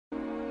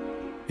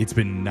It's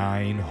been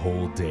 9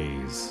 whole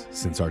days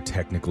since our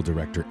technical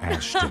director,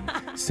 Ashton,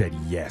 said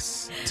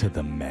yes to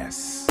the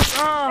mess.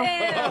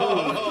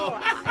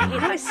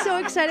 I was so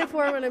excited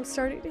for him, and I'm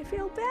starting to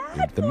feel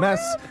bad. The mess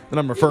that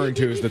I'm referring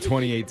to is the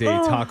 28-day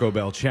Taco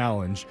Bell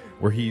challenge,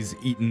 where he's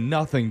eaten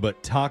nothing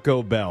but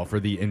Taco Bell for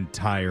the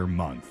entire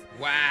month.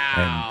 Wow.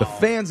 And the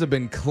fans have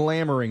been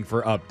clamoring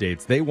for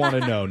updates. They want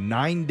to know,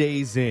 9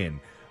 days in,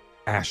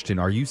 Ashton,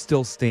 are you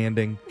still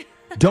standing?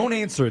 Don't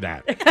answer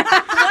that.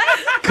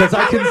 Because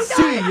I can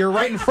see you're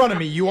right in front of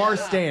me. You are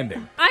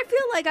standing. I feel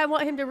like I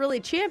want him to really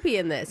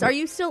champion this. Are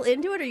you still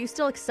into it? Are you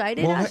still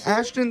excited? Well, Ashton?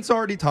 Ashton's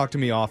already talked to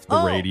me off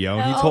the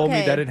radio. He told me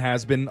okay. that it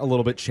has been a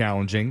little bit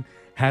challenging.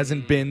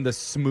 Hasn't been the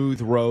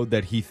smooth road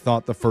that he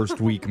thought the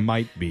first week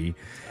might be.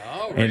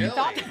 Oh, And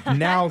really?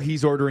 now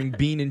he's ordering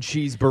bean and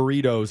cheese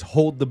burritos.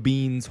 Hold the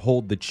beans,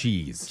 hold the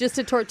cheese. Just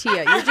a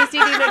tortilla. You're just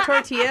eating a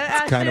tortilla,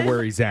 Ashton? Kind of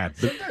where he's at.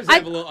 But Sometimes I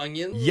have a little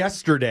onion.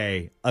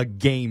 yesterday, a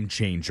game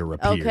changer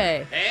appeared.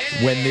 Okay.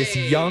 Hey! When this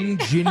young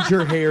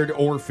ginger-haired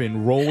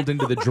orphan rolled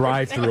into the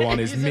drive-thru on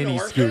his He's an mini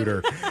orphan?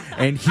 scooter,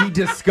 and he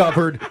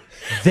discovered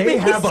they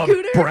have a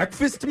scooter?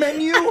 breakfast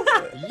menu?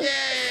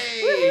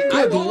 Yay!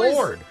 Good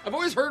Lord. I've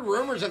always heard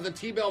rumors that the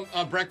T-Bell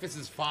breakfast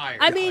is fire.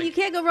 I mean, you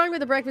can't go wrong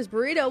with a breakfast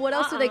burrito. What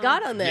else do they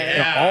got on there?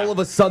 Yeah. All of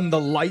a sudden, the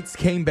lights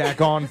came back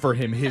on for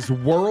him. His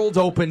world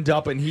opened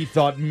up, and he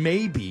thought,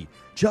 maybe,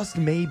 just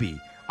maybe,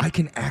 I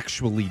can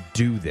actually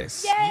do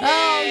this.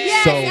 Oh,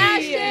 yes, So,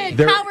 Ashton.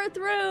 there- Power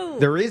through.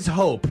 There is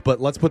hope, but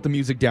let's put the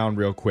music down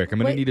real quick. I'm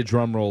going to Wait. need a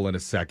drum roll in a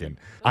second.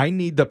 I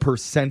need the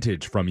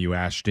percentage from you,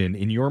 Ashton.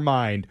 In your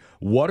mind,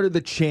 what are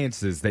the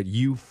chances that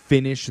you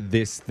finish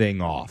this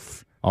thing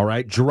off? All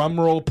right, drum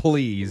roll,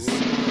 please.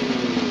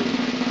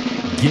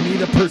 Give me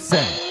the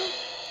percent.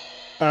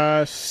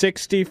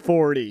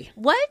 60-40.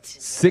 What?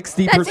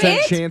 60% That's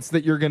it? chance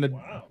that you're going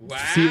to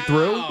see it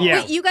through?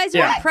 Yeah. Wait, you guys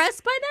Yeah. were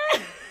impressed by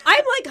that?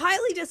 I'm like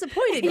highly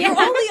disappointed. You're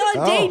only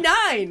on day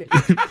 9.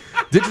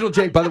 Digital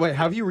Jake, by the way,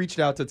 have you reached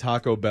out to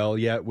Taco Bell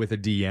yet with a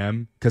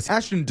DM? Because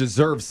Ashton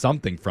deserves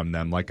something from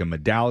them, like a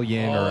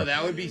medallion Oh, or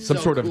that would be some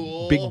so sort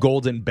cool. of big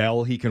golden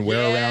bell he can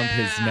wear around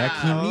his neck.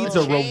 He needs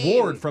a chain.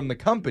 reward from the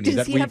company Does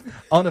that he we've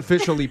have-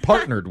 unofficially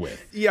partnered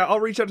with. Yeah,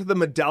 I'll reach out to the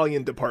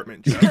medallion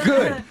department. Good.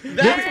 That's what'll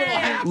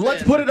happen.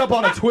 Let's put it up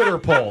on a Twitter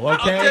poll,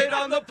 okay? Update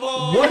on the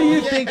poll. What do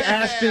you think Yeah.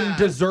 Ashton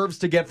deserves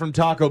to get from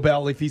Taco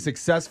Bell if he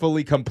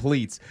successfully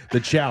completes the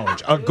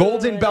challenge? A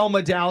Golden Bell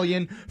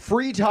medallion,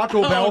 free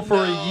Taco Bell for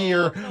a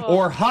year,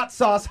 or hot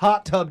sauce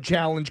hot tub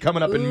challenge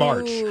coming up in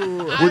March?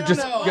 Ooh. I We're don't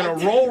just know. going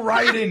to roll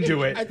right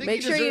into it. I think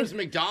Make he sure you deserves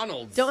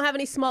McDonald's. Don't have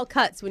any small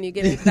cuts when you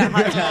get into that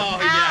hot tub.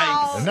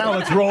 Oh, And now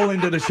let's roll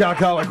into the shot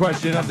collar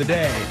question of the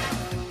day.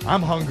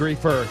 I'm hungry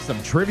for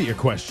some trivia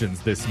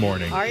questions this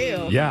morning. Are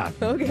you? Yeah.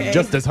 Okay.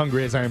 Just as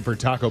hungry as I am for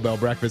Taco Bell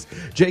breakfast.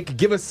 Jake,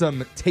 give us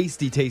some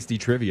tasty, tasty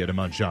trivia to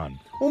munch on.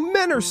 Well,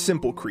 men are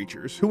simple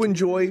creatures who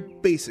enjoy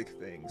basic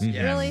things.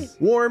 Yes. Really?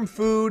 Warm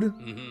food,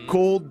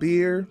 cold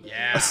beer,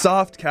 Yeah. a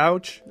soft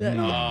couch. Oh.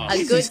 A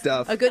Easy good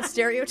stuff. A good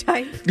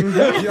stereotype.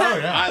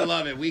 I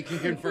love it. We can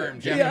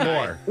confirm. Jeff and I.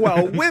 More.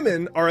 While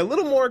women are a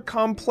little more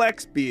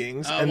complex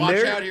beings, and watch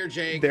their, out here,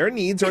 Jake. their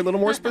needs are a little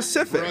more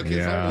specific. Brooke,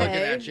 Yeah. I'm looking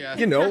Okay. at you.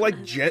 You know,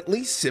 like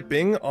gently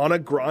sipping on a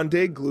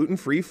grande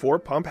gluten-free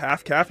 4-pump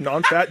half-calf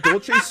non-fat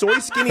dolce soy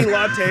skinny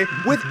latte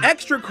with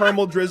extra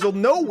caramel drizzle,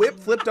 no whip,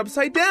 flipped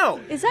upside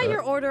down. Is that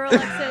your order,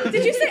 Alexa?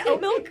 Did you say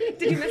oat milk?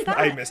 Did you miss that?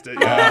 I missed it.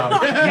 Yeah.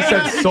 You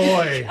said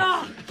soy.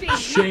 Oh, geez.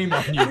 Shame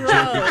on you,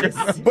 Jake.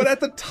 Gross. But at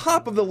the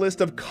top of the list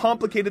of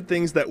complicated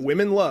things that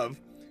women love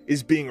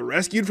is being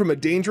rescued from a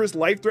dangerous,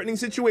 life-threatening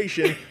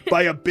situation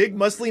by a big,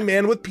 muscly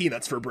man with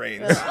peanuts for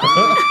brains.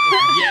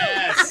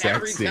 Yes,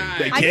 every Sexy. time.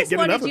 They I can't just get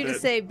wanted enough you of to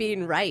it. say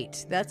being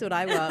right. That's what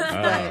I love.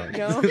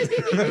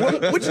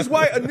 But no. Which is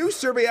why a new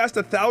survey asked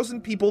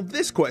 1,000 people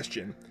this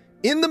question.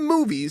 In the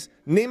movies,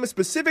 name a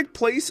specific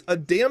place a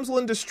damsel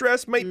in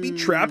distress might be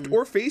trapped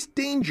or face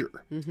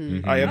danger.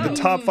 I have the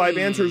top 5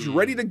 answers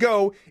ready to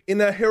go in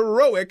a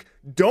heroic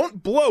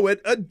Don't Blow It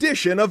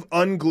edition of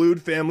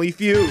Unglued Family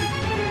Feud.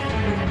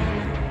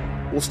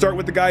 We'll start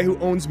with the guy who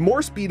owns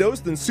more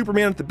Speedos than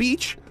Superman at the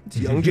beach. It's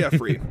young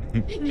Jeffrey.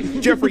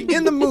 Jeffrey,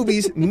 in the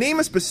movies, name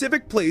a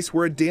specific place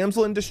where a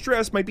damsel in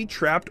distress might be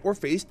trapped or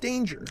face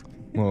danger.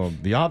 Well,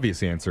 the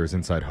obvious answer is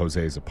inside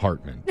Jose's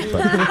apartment.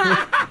 But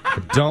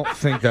I don't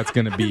think that's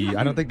going to be...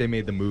 I don't think they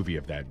made the movie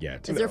of that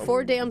yet. Is there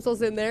 4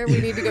 damsels in there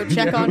we need to go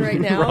check on right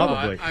now?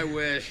 Probably. I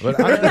wish. But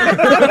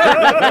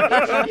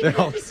they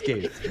all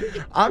escaped.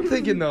 I'm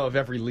thinking, though, of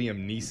every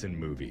Liam Neeson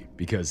movie,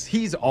 because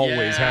he's always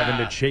Yeah.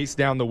 having to chase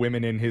down the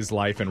women in his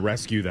life and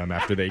rescue them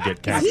after they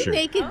get Is he captured.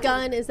 Naked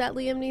Gun? Is that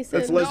Liam Neeson?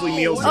 That's Leslie No.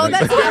 Nielsen. Oh,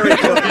 that's Very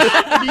close.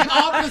 The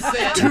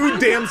opposite. 2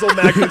 damsel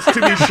magnets to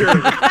be sure.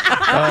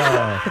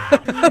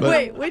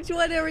 Wait, which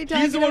one are we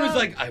talking He's the one about?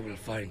 who's like, I will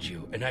find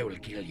you and I will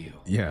kill you.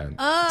 Yeah.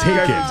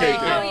 take it. Take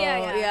it. Oh,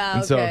 yeah.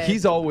 And so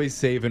he's always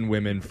saving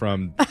women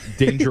from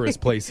dangerous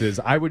places.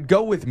 I would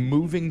go with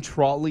moving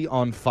trolley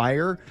on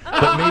fire,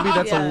 but maybe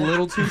that's a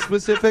little too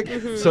specific.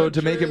 So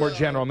to make it more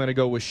general, I'm going to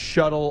go with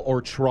shuttle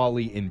or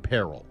trolley in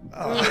peril.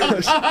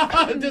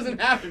 It doesn't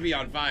have to be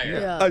on fire.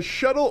 Yeah. A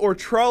shuttle or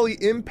trolley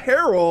in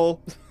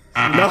peril.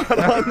 Not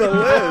on the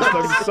list.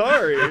 I'm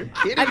sorry.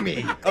 Kidding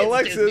me?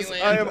 Alexis,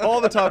 Disneyland. I have all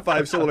the top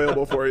 5 still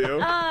available for you.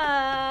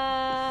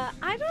 I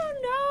don't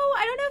know.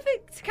 I don't know if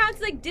it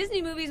counts like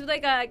Disney movies with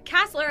like a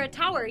castle or a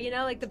tower, you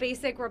know, like the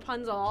basic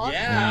Rapunzel.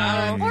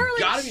 Yeah. Or like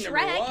Gotta be number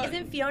Shrek. one.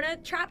 Isn't Fiona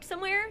trapped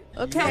somewhere?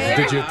 Okay.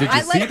 Did you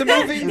I see like the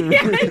that.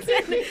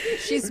 movie?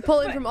 She's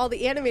pulling from all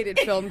the animated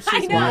films I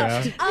she's know.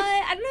 watched.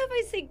 I don't know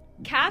if I say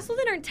castle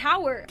then or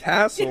tower.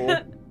 Castle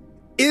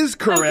is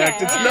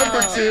correct. Okay. It's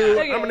number 2.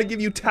 Okay. I'm going to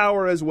give you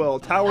tower as well.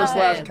 Tower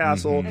 /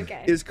 castle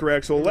Okay. is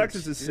correct. So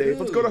Alexis is safe.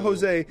 Let's go to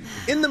Jose.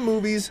 In the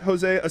movies,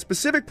 Jose, a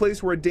specific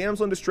place where a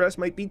damsel in distress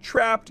might be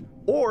trapped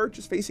or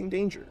just facing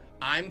danger.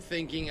 I'm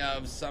thinking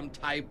of some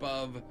type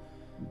of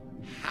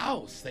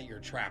house that you're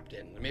trapped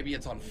in. Maybe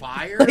it's on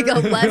fire. Like a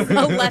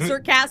lesser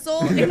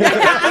castle.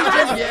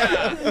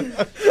 yeah.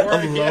 Or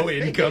A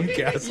low-income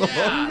castle.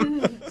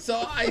 Yeah.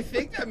 So I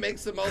think that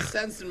makes the most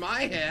sense in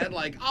my head.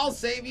 Like, I'll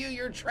save you.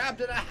 You're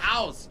trapped in a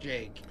house,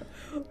 Jake.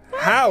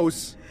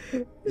 House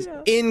is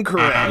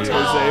incorrect, Jose.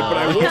 But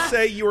I will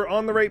say you are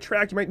on the right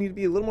track. You might need to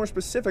be a little more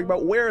specific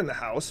about where in the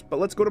house. But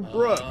let's go to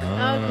Brooke.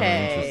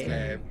 Okay.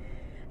 Okay.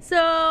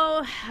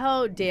 So,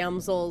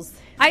 damsels.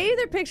 I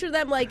either picture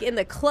them like in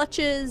the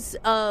clutches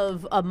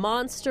of a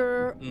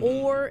monster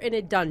or in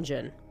a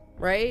dungeon,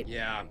 right?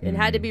 Yeah. And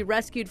had to be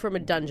rescued from a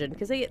dungeon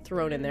because they get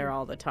thrown in there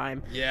all the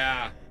time,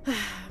 Yeah.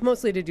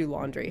 mostly to do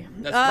laundry.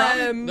 That's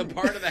probably the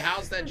part of the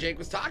house that Jake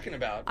was talking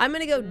about. I'm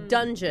going to go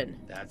dungeon.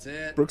 That's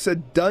it. Brooke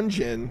said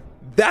dungeon.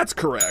 That's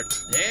correct.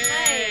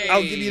 Hey.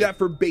 I'll give you that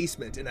for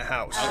basement in a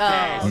house.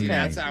 Okay. Oh, See, okay.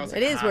 that's how I was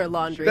It is where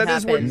laundry That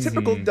is happens. where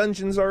typical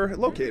dungeons are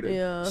located.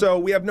 Yeah. So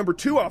we have number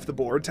 2 off the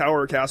board,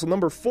 tower or castle.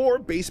 Number 4,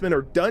 basement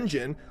or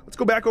dungeon. Let's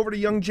go back over to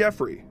young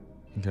Jeffrey.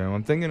 Okay, well,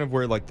 I'm thinking of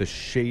where like the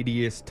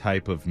shadiest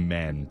type of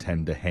men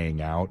tend to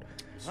hang out,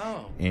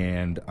 Oh.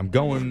 and I'm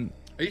going.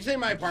 Are you saying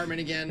my apartment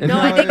again? No,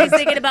 I think he's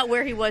thinking about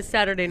where he was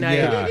Saturday night.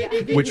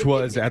 Yeah, which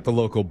was at the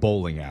local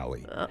bowling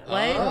alley. What?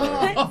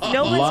 A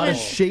No lot one's of been...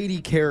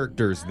 shady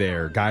characters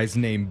there. Guys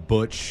named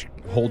Butch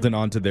holding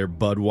onto their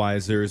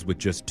Budweisers with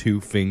just 2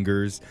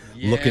 fingers,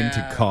 looking to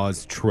Yeah.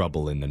 cause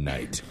trouble in the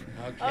night.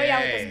 Okay. Oh yeah,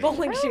 with those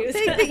bowling I don't shoes.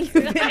 think that you've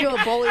been to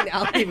a bowling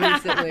alley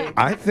recently.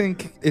 I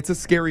think it's a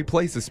scary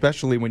place,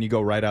 especially when you go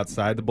right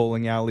outside the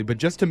bowling alley. But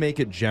just to make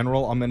it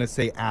general, I'm going to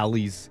say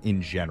alleys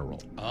in general.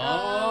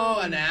 Oh,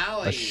 an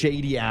alley. A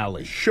shady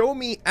alley. Show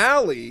me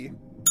alley.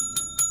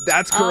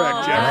 That's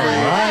correct, Jeffrey.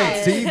 All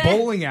right, see,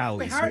 bowling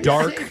alleys, How are you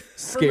dark, safe from an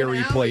scary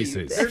alley?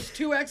 places. There's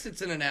 2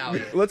 exits in an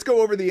alley. Let's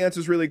go over the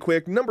answers really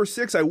quick. Number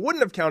 6, I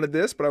wouldn't have counted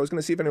this, but I was going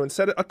to see if anyone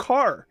said it. A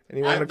car.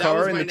 Anyone in a That car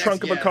was in my the next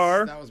trunk of a guess.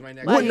 car? That was my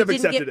next Wouldn't You have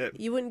didn't accepted give- it.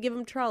 You wouldn't give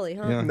him trolley,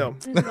 huh? Yeah. No.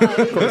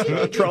 Of course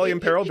not. Trolley in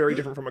peril, very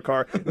different from a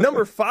car.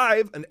 Number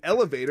 5, an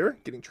elevator,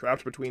 getting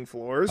trapped between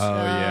floors. Oh,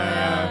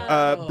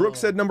 yeah. Brooke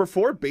said number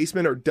 4,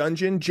 basement or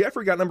dungeon.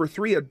 Jeffrey got number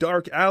 3, a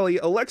dark alley.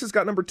 Alexis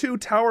got number 2,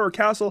 tower or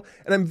castle.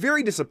 And I'm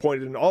very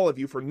disappointed in all of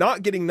you for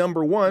not getting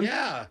number 1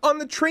 Yeah. on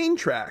the train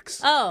tracks.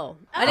 Oh,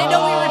 I didn't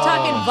know we were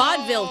talking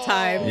vaudeville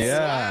times.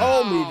 Yeah.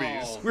 All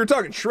movies. We were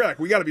talking Shrek.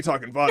 We got to be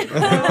talking vaudeville.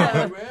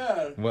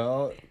 Man.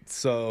 Well,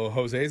 so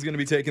Jose's going to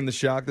be taking the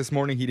shock this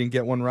morning. He didn't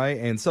get one right.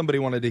 And somebody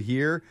wanted to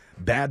hear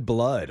Bad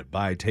Blood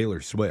by Taylor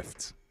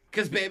Swift.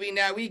 'Cause baby,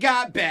 now we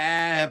got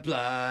bad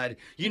blood.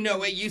 You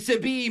know it used to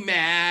be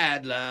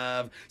mad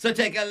love. So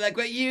take a look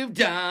what you've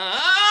done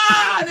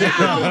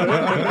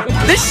now.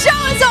 The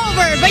show is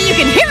over, but you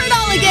can hear it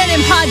all again in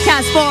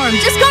podcast form.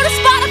 Just go to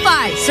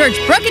Spotify, search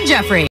Brooke and Jeffrey.